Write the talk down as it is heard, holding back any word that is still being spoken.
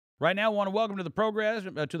Right now, I want to welcome to the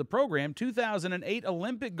program 2008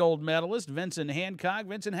 Olympic gold medalist Vincent Hancock.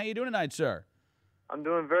 Vincent, how you doing tonight, sir? I'm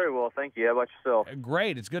doing very well, thank you. How about yourself?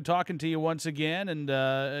 Great. It's good talking to you once again. And,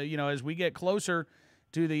 as we get closer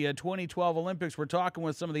to the 2012 Olympics, we're talking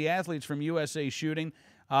with some of the athletes from USA Shooting.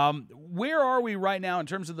 Where are we right now in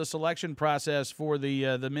terms of the selection process for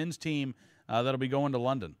the men's team that'll be going to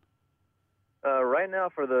London? Right now,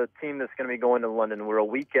 for the team that's going to be going to London, we're a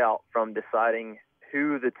week out from deciding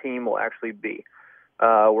who the team will actually be.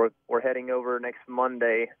 We're heading over next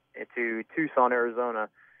Monday to Tucson, Arizona,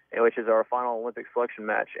 which is our final Olympic selection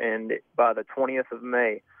match. And by the 20th of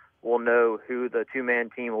May, we'll know who the two-man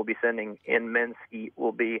team will be sending in men's skeet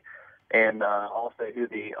will be, and also who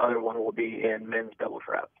the other one will be in men's double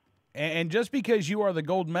trap. And just because you are the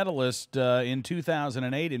gold medalist in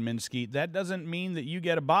 2008 in men's skeet, that doesn't mean that you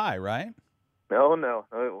get a bye, right? No.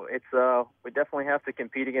 It's we definitely have to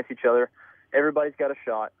compete against each other. Everybody's got a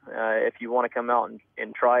shot. If you want to come out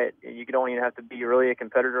and try it, you don't even have to be really a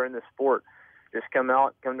competitor in the sport. Just come to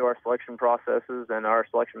our selection processes and our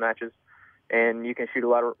selection matches, and you can shoot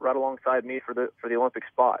right alongside me for the Olympic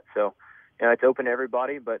spot. So, it's open to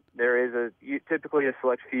everybody, but there is typically a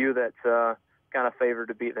select few that's kind of favored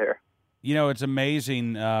to be there. It's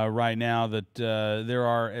amazing right now that there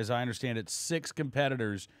are, as I understand it, 6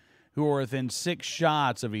 competitors who are within 6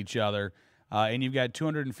 shots of each other, and you've got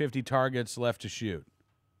 250 targets left to shoot.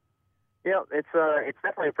 Yeah, it's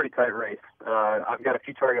definitely a pretty tight race. I've got a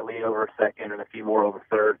few target lead over second and a few more over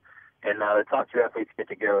third, and the top 2 athletes get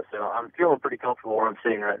to go. So I'm feeling pretty comfortable where I'm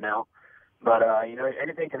sitting right now. But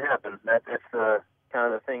anything can happen. That's the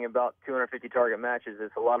kind of the thing about 250 target matches.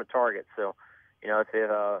 It's a lot of targets. So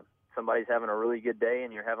if somebody's having a really good day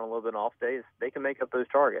and you're having a little bit of off days, they can make up those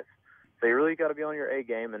targets. So you really got to be on your A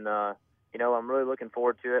game, and I'm really looking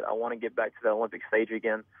forward to it. I want to get back to the Olympic stage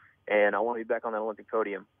again, and I want to be back on that Olympic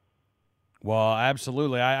podium. Well,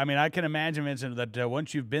 absolutely. I mean, I can imagine, Vincent, that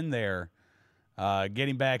once you've been there,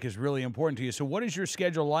 getting back is really important to you. So what is your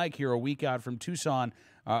schedule like here a week out from Tucson?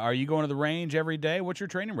 Are you going to the range every day? What's your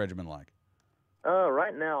training regimen like?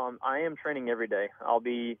 Right now, I am training every day.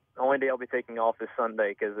 The only day I'll be taking off is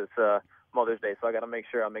Sunday because it's Mother's Day, so I got to make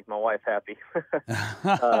sure I make my wife happy.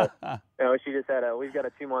 She just we've got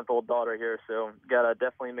a 2-month-old daughter here, so got to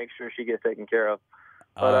definitely make sure she gets taken care of.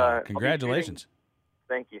 But congratulations.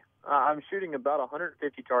 Thank you. I'm shooting about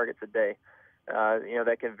 150 targets a day.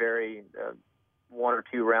 That can vary 1 or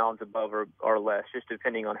 2 rounds above or less, just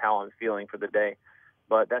depending on how I'm feeling for the day.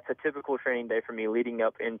 But that's a typical training day for me leading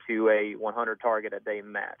up into a 100 target a day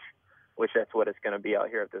match, which that's what it's going to be out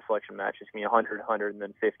here at the selection match. It's going to be 100, 100, and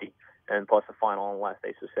then 50, and plus a final on the last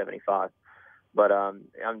day, so 75. But I'm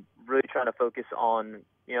really trying to focus on,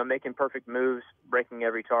 making perfect moves, breaking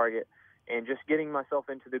every target, and just getting myself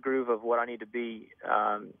into the groove of what I need to be,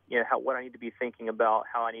 what I need to be thinking about,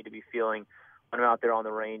 how I need to be feeling when I'm out there on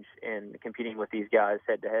the range and competing with these guys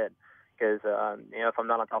head to head. Because if I'm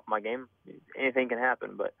not on top of my game, anything can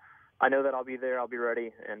happen. But I know that I'll be there, I'll be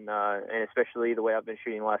ready, and especially the way I've been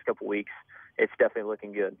shooting the last couple of weeks, it's definitely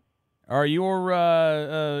looking good. Are your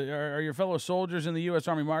fellow soldiers in the U.S.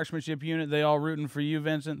 Army Marksmanship Unit, they all rooting for you,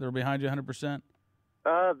 Vincent? They're behind you 100%?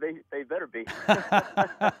 They better be.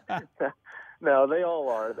 No, they all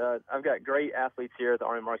are. I've got great athletes here at the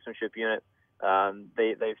Army Marksmanship Unit.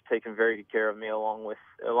 They've taken very good care of me along with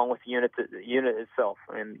the unit itself,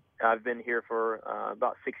 and I've been here for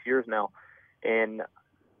about 6 years now, and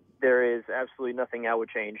there is absolutely nothing I would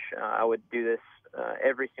change. I would do this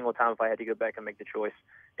every single time if I had to go back and make the choice.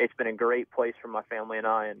 It's been a great place for my family and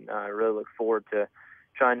I, and I really look forward to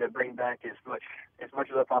trying to bring back as much as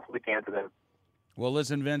I possibly can to them. Well,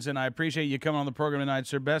 listen, Vincent, I appreciate you coming on the program tonight,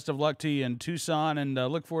 sir. Best of luck to you in Tucson, and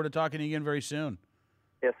look forward to talking to you again very soon.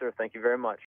 Yes, sir. Thank you very much.